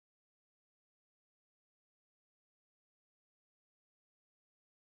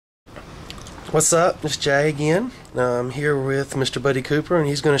What's up? It's Jay again. I'm here with Mr. Buddy Cooper, and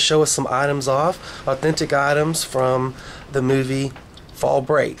he's going to show us some items off, authentic items from the movie Fall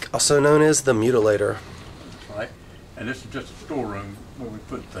Break, also known as The Mutilator. That's right. And this is just a storeroom where we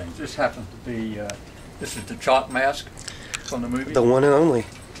put things. This happens to be, this is the chalk mask from the movie. The one and only.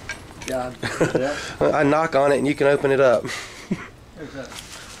 Yeah, I knock on it and you can open it up.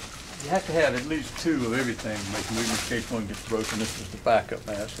 You have to have at least two of everything to make a movie in case one gets broken. This is the backup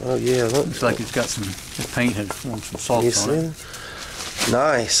mask. Oh yeah. Looks like it's got some, the paint has formed some salts on it.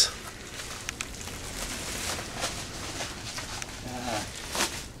 Nice.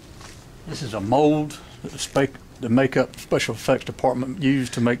 This is a mold that the makeup special effects department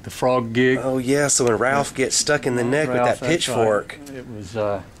used to make the frog gig. Oh yeah, so when Ralph gets stuck in the neck with that pitchfork. Right. It was,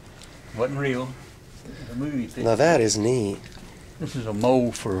 wasn't real. It was a movie thing. Now that is neat. This is a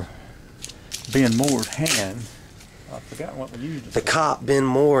mold for Ben Moore's hand. I forgot what we used it The for. cop, Ben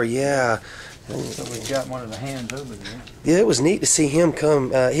Moore, yeah. So we've got one of the hands over there. Yeah, it was neat to see him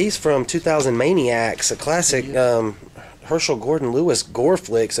come. He's from 2000 Maniacs, a classic Herschel Gordon Lewis gore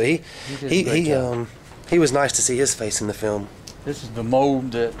flick. So he was nice to see his face in the film. This is the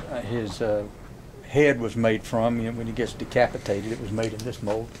mold that his head was made from. You know, when he gets decapitated, it was made in this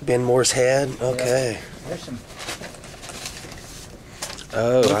mold. Ben Moore's head. Okay. Yeah. There's some.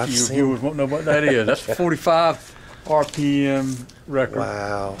 Oh, I've your seen. viewers won't know what that is. That's 45 RPM record.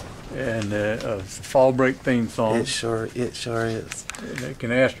 Wow. And a Fall Break theme song. It sure is. And they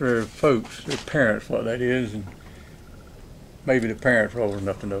can ask their folks, their parents, what that is, and maybe the parents are old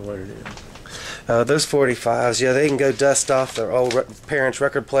enough to know what it is. Those 45s, yeah, they can go dust off their old parents'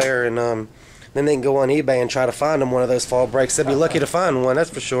 record player, and then they can go on eBay and try to find them one of those Fall Breaks. They'll be lucky to find one, that's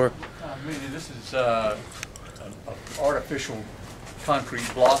for sure. This is an artificial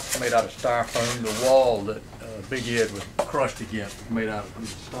concrete block made out of styrofoam. The wall that Big Ed was crushed against was made out of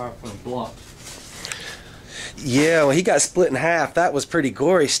these styrofoam blocks. Yeah, well, he got split in half. That was pretty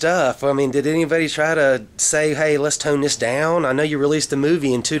gory stuff. I mean, did anybody try to say, hey, let's tone this down? I know you released a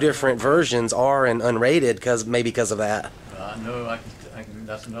movie in two different versions, R and unrated, because of that. No,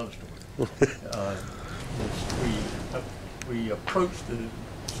 that's another story. We approached the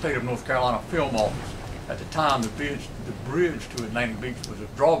state of North Carolina Film Office. At the time, the bridge to Atlantic Beach was a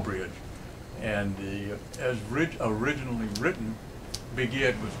drawbridge, and as originally written, Big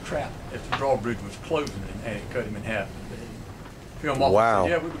Ed was trapped as the drawbridge was closing, and it cut him in half. The film office said,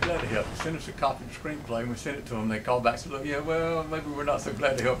 yeah, we'd be glad to help. Send us a copy of the screenplay, and we sent it to them. They called back and said, look, yeah, well, maybe we're not so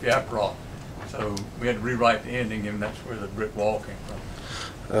glad to help you after all. So we had to rewrite the ending, and that's where the brick wall came from.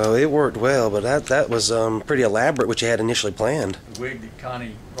 Oh, it worked well, but that was pretty elaborate, what you had initially planned. The wig that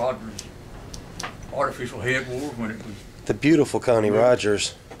Connie Rogers' artificial head wore when it was... The beautiful Connie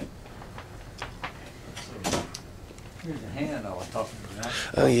Rogers. So, here's the hand I was talking about.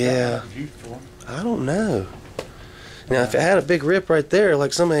 Oh, yeah. I don't know. Now, if it had a big rip right there,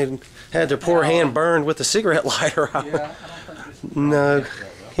 like somebody had their poor hand burned with a cigarette lighter. Yeah, I don't think this is... No,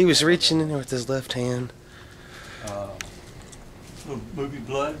 he was reaching in there with his left hand. Little movie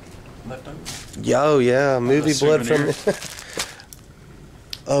blood left over. Oh yeah, movie blood from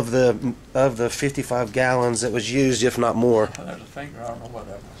of the 55 gallons that was used, if not more. Oh, there's a finger. I don't know what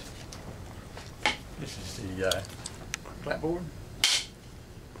that was. This is the clapboard.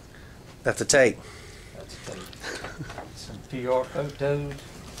 That's a tape. That's a tape. Some PR photos.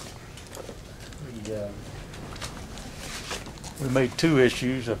 We made 2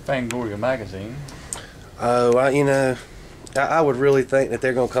 issues of Fangoria magazine. Oh, I would really think that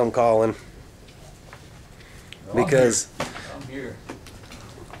they're going to come calling. Well, because I'm here.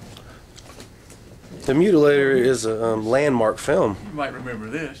 The Mutilator is a landmark film. You might remember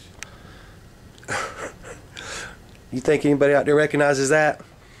this. You think anybody out there recognizes that?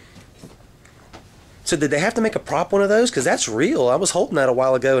 So did they have to make a prop one of those? Because that's real. I was holding that a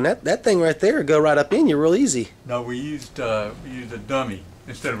while ago, and that thing right there would go right up in you real easy. No, we used a dummy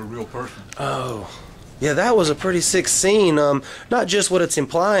instead of a real person. Oh. Yeah, that was a pretty sick scene. Not just what it's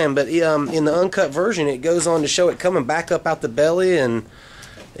implying, but in the uncut version, it goes on to show it coming back up out the belly, and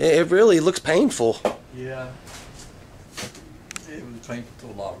it really looks painful. Yeah, it was painful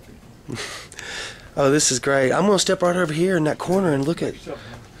to a lot of people. Oh, this is great. I'm going to step right over here in that corner and look at...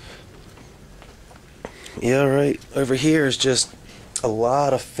 Yeah, right. Over here is just a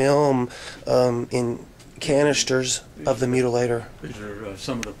lot of film in canisters of the Mutilator. These are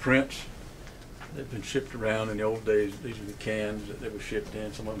some of the prints. They've been shipped around in the old days. These are the cans that they were shipped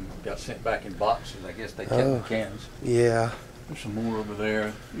in. Some of them got sent back in boxes. I guess they kept the cans. Yeah. There's some more over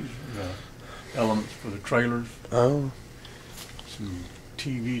there. These are elements for the trailers. Oh. Some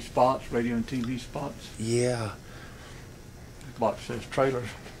TV spots, radio and TV spots. Yeah. The box says trailers.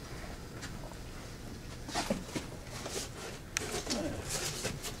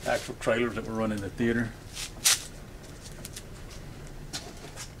 actual trailers that were run in the theater.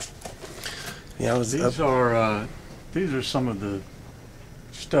 Yeah, these are some of the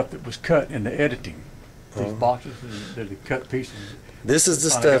stuff that was cut in the editing. These boxes, they're the cut pieces. This is the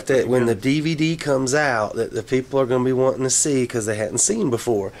stuff that when the DVD comes out that the people are going to be wanting to see because they hadn't seen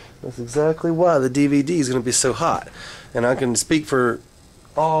before. That's exactly why the DVD is going to be so hot. And I can speak for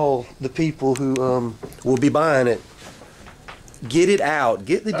all the people who will be buying it. Get it out.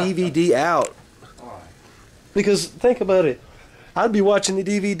 Get the DVD out. Because think about it. I'd be watching the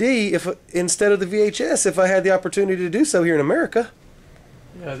DVD if instead of the VHS if I had the opportunity to do so here in America.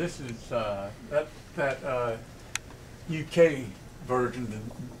 Yeah, this is that UK version.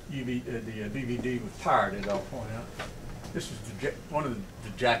 The DVD was pirated. I'll point out. This is one of the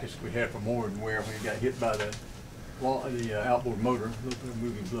jackets we had from Morden where we got hit by the outboard motor. A little bit of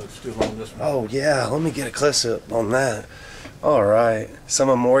moving blood still on this one. Oh yeah, let me get a close up on that. All right, some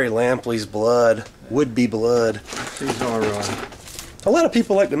of Maury Lampley's blood, would-be blood. These are. A lot of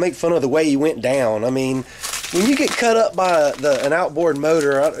people like to make fun of the way he went down. I mean, when you get cut up by an outboard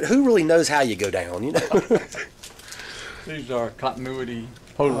motor, who really knows how you go down, you know? These are continuity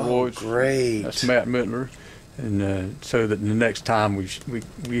Polaroids. Oh, great. That's Matt Mittler. And so that the next time we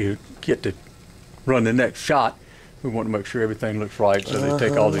get to run the next shot, we want to make sure everything looks right. So they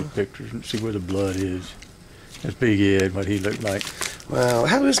take all these pictures and see where the blood is. That's Big Ed, what he looked like. Wow.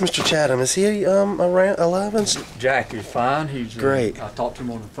 How is Mr. Chatham? Is he around alive? Jack is fine. He's great. I talked to him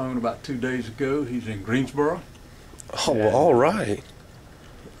on the phone about 2 days ago. He's in Greensboro. Oh, well, all right.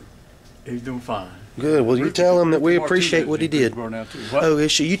 He's doing fine. Good. Well, you tell him that we appreciate what he did. Oh,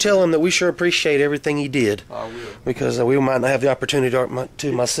 issue. You tell him that we sure appreciate everything he did. I will. Because we might not have the opportunity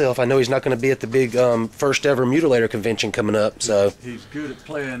to myself. I know he's not going to be at the big first ever Mutilator convention coming up. So he's good at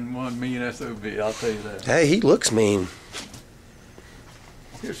playing one mean SOB. I'll tell you that. Hey, he looks mean.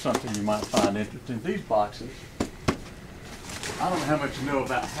 Here's something you might find interesting. These boxes. I don't know how much you know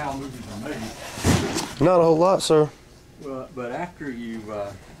about how movies are made. Not a whole lot, sir. Well, but after you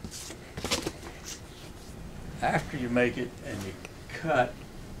make it and you cut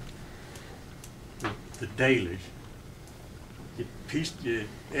the dailies, you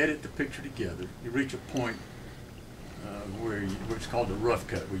edit the picture together. You reach a point where it's called the rough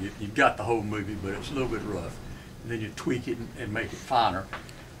cut, where you've got the whole movie, but it's a little bit rough. And then you tweak it and make it finer.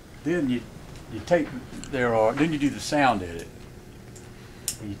 Then you then you do the sound edit.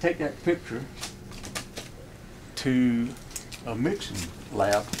 And you take that picture to a mixing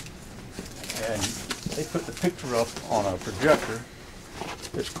lab, and they put the picture up on a projector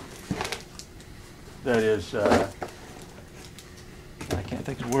that is, I can't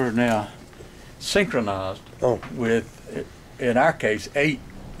think of the word now, synchronized with, in our case, 8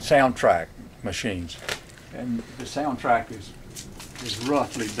 soundtrack machines. And the soundtrack is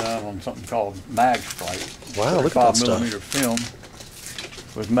roughly done on something called mag stripe. Wow, look at that stuff. 5mm film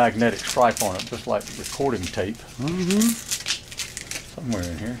with magnetic stripe on it, just like recording tape. Somewhere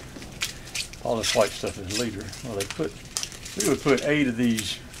in here. All this white stuff is leader. Well, we would put 8 of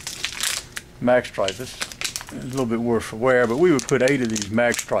these mag stripes. This is a little bit worse for wear, but we would put 8 of these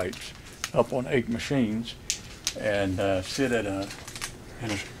mag stripes up on 8 machines and sit at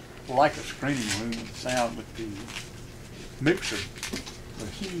like a screening room with sound with the mixer, a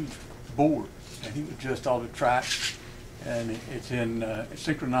huge board, and he would adjust all the tracks, and it's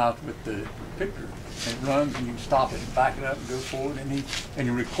synchronized with the picture. It runs, and you can stop it, and back it up, and go forward, and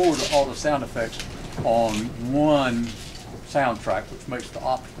you record all the sound effects on one soundtrack, which makes the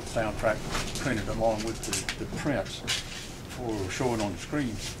optical soundtrack printed along with the prints for showing on the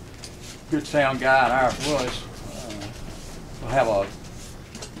screen. Good sound guy, and ours was. We'll have a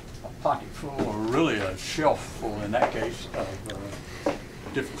pocket full, or really a shelf full in that case, of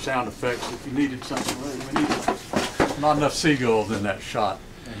different sound effects. If you needed something, we needed not enough seagulls in that shot.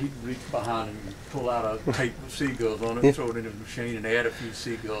 And he'd reach behind and pull out a tape with seagulls on it, and throw it into the machine, and add a few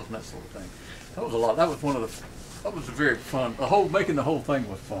seagulls and that sort of thing. That was a lot. That was very fun. Making the whole thing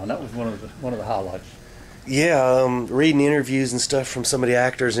was fun. That was one of the highlights. Yeah, reading interviews and stuff from some of the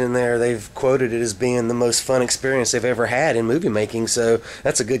actors in there, they've quoted it as being the most fun experience they've ever had in movie making, so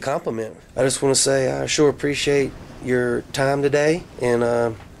that's a good compliment. I just want to say I sure appreciate your time today, and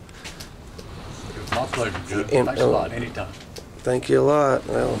it was my pleasure, Judd. Thanks a lot, anytime. Thank you a lot.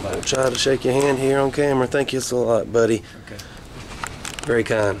 Well, I'll try to shake your hand here on camera. Thank you so a lot, buddy. Okay. Very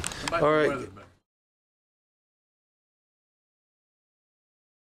kind. All right.